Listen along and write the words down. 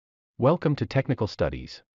Welcome to Technical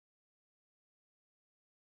Studies.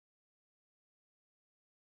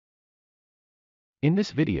 In this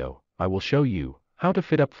video, I will show you how to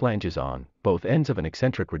fit up flanges on both ends of an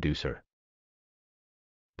eccentric reducer.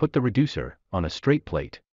 Put the reducer on a straight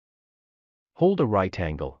plate. Hold a right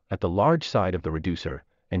angle at the large side of the reducer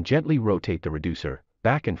and gently rotate the reducer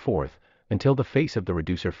back and forth until the face of the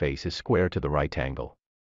reducer face is square to the right angle.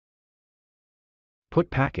 Put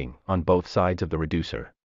packing on both sides of the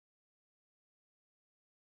reducer.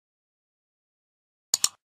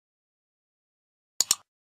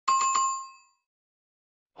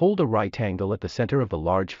 Hold a right angle at the center of the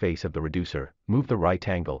large face of the reducer, move the right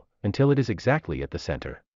angle until it is exactly at the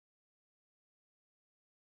center.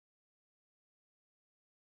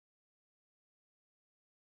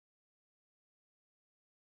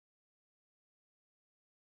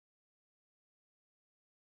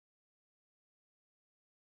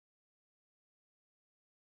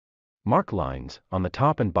 Mark lines on the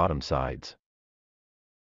top and bottom sides.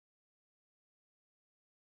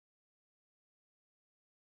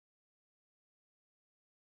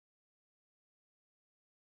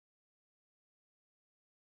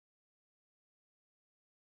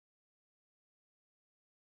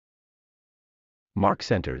 Mark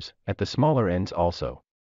centers at the smaller ends also.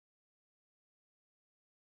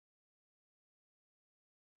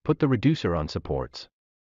 Put the reducer on supports.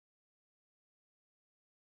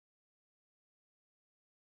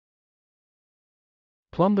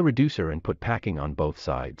 Plumb the reducer and put packing on both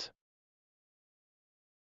sides.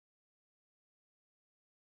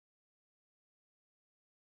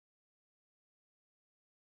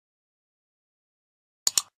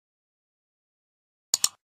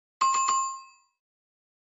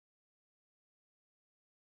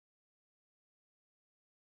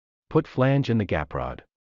 Put flange in the gap rod.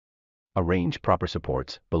 Arrange proper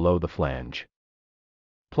supports below the flange.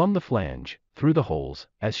 Plumb the flange through the holes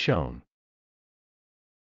as shown.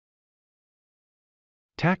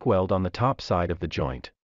 Tack weld on the top side of the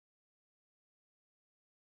joint.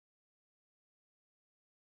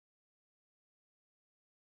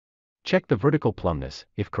 Check the vertical plumbness.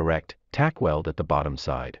 If correct, tack weld at the bottom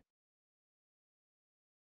side.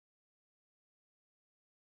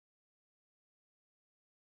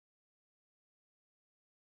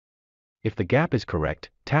 If the gap is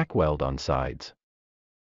correct, tack weld on sides.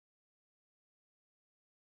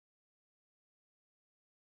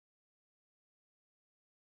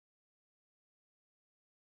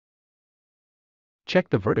 Check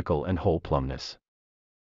the vertical and hole plumbness.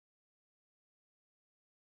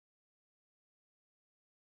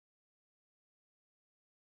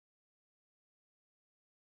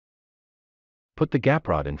 Put the gap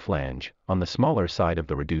rod and flange on the smaller side of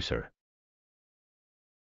the reducer.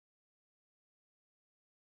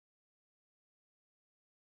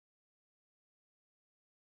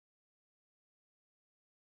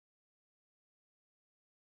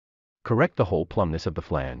 Correct the hole plumbness of the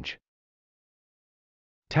flange.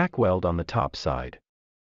 Tack weld on the top side.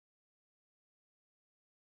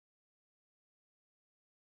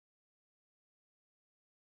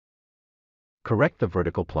 Correct the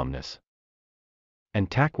vertical plumbness. And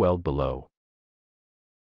tack weld below.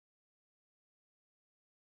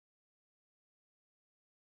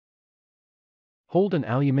 Hold an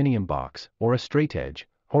aluminium box or a straight edge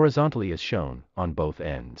horizontally as shown on both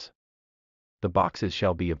ends. The boxes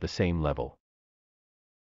shall be of the same level.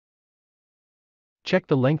 Check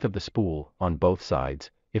the length of the spool on both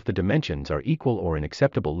sides. If the dimensions are equal or an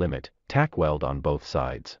acceptable limit, tack weld on both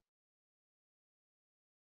sides.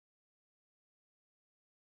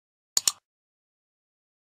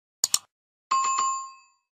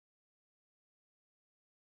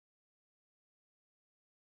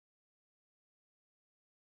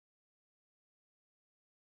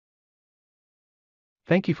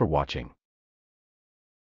 Thank you for watching.